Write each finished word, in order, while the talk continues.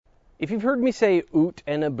If you've heard me say oot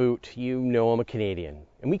and a boot, you know I'm a Canadian.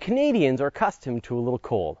 And we Canadians are accustomed to a little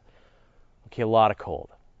cold. Okay, a lot of cold.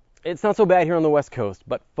 It's not so bad here on the West Coast,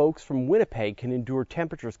 but folks from Winnipeg can endure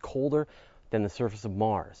temperatures colder than the surface of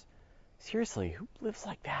Mars. Seriously, who lives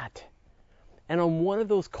like that? And on one of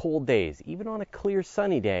those cold days, even on a clear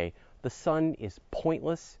sunny day, the sun is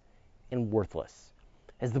pointless and worthless.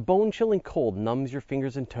 As the bone-chilling cold numbs your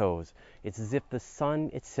fingers and toes, it's as if the sun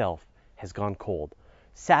itself has gone cold,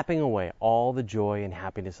 sapping away all the joy and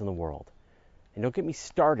happiness in the world. And don't get me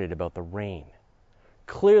started about the rain.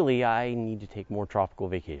 Clearly, I need to take more tropical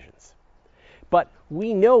vacations. But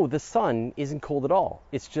we know the sun isn't cold at all.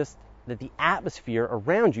 It's just that the atmosphere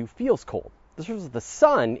around you feels cold. The surface of the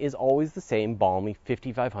sun is always the same balmy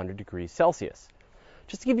 5,500 degrees Celsius.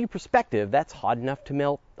 Just to give you perspective, that's hot enough to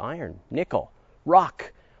melt iron, nickel,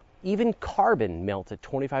 rock, even carbon melts at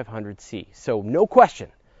 2,500 C. So no question,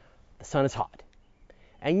 the sun is hot.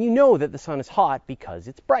 And you know that the sun is hot because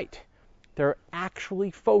it's bright. There are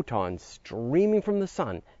actually photons streaming from the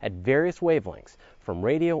sun at various wavelengths, from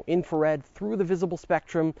radio, infrared, through the visible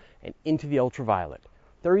spectrum, and into the ultraviolet.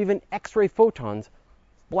 There are even X-ray photons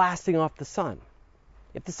blasting off the sun.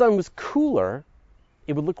 If the sun was cooler,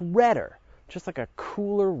 it would look redder, just like a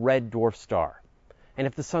cooler red dwarf star. And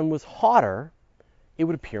if the sun was hotter, it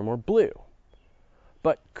would appear more blue.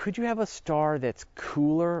 But could you have a star that's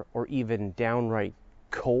cooler or even downright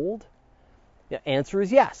cold? The answer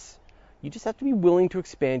is yes. You just have to be willing to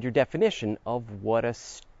expand your definition of what a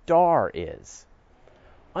star is.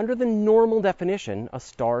 Under the normal definition, a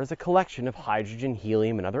star is a collection of hydrogen,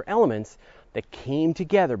 helium, and other elements that came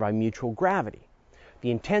together by mutual gravity.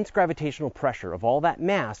 The intense gravitational pressure of all that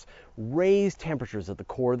mass raised temperatures at the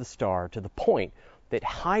core of the star to the point that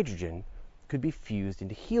hydrogen could be fused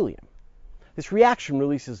into helium. This reaction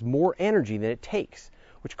releases more energy than it takes,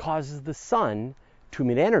 which causes the sun to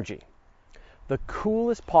emit energy. The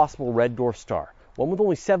coolest possible red dwarf star, one with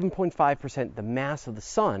only 7.5% the mass of the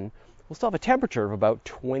sun, will still have a temperature of about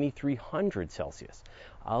 2,300 Celsius,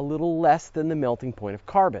 a little less than the melting point of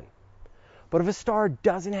carbon. But if a star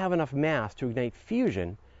doesn't have enough mass to ignite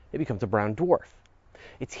fusion, it becomes a brown dwarf.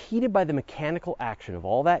 It's heated by the mechanical action of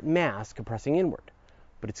all that mass compressing inward,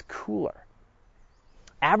 but it's cooler.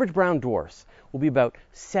 Average brown dwarfs will be about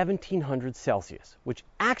 1,700 Celsius, which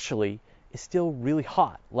actually is still really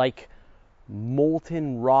hot, like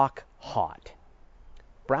molten rock hot.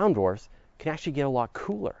 Brown dwarfs can actually get a lot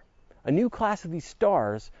cooler. A new class of these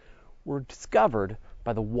stars were discovered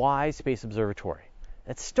by the WISE Space Observatory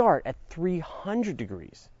that start at 300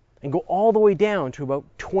 degrees and go all the way down to about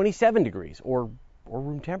 27 degrees or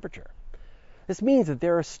room temperature. This means that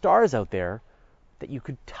there are stars out there that you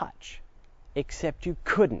could touch, except you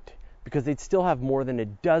couldn't, because they'd still have more than a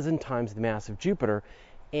dozen times the mass of Jupiter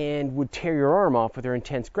and would tear your arm off with their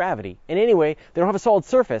intense gravity. And anyway, they don't have a solid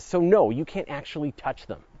surface, so no, you can't actually touch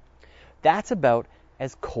them. That's about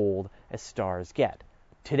as cold as stars get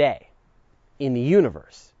today in the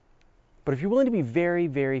universe. But if you're willing to be very,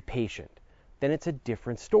 very patient, then it's a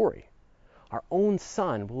different story. Our own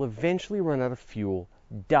sun will eventually run out of fuel,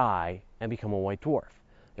 die, and become a white dwarf.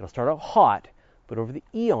 It'll start out hot, but over the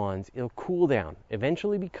eons, it'll cool down,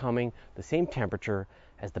 eventually becoming the same temperature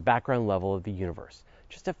as the background level of the universe,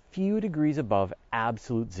 just a few degrees above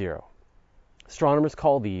absolute zero. Astronomers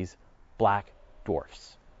call these black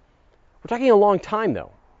dwarfs. We're talking a long time,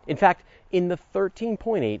 though. In fact, in the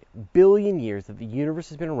 13.8 billion years that the universe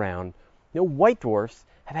has been around, no white dwarfs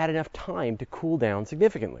have had enough time to cool down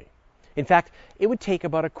significantly. In fact, it would take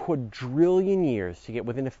about a quadrillion years to get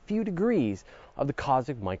within a few degrees of the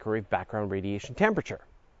cosmic microwave background radiation temperature.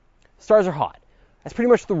 Stars are hot. That's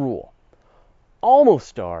pretty much the rule. Almost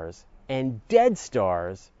stars and dead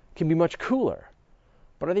stars can be much cooler.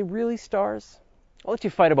 But are they really stars? I'll let you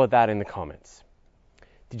fight about that in the comments.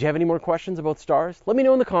 Did you have any more questions about stars? Let me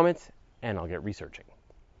know in the comments, and I'll get researching.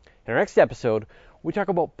 In our next episode, we talk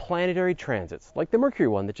about planetary transits, like the Mercury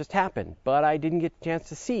one that just happened, but I didn't get a chance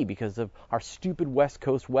to see because of our stupid West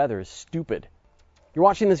Coast weather is stupid. You're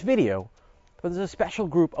watching this video, but there's a special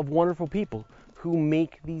group of wonderful people who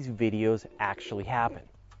make these videos actually happen.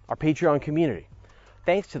 Our Patreon community.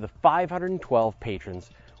 Thanks to the 512 patrons,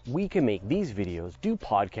 we can make these videos, do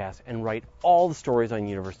podcasts, and write all the stories on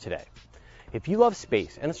Universe Today. If you love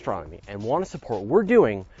space and astronomy and want to support what we're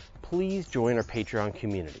doing, please join our Patreon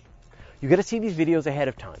community. You get to see these videos ahead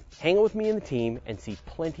of time, hang out with me and the team, and see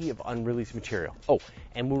plenty of unreleased material. Oh,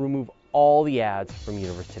 and we'll remove all the ads from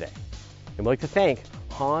Universe Today. And we'd like to thank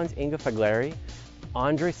Hans Inge Fagleri,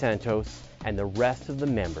 Andre Santos, and the rest of the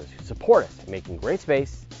members who support us in making great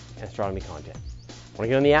space and astronomy content. Want to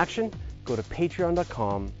get on the action? Go to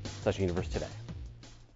patreon.com/universetoday.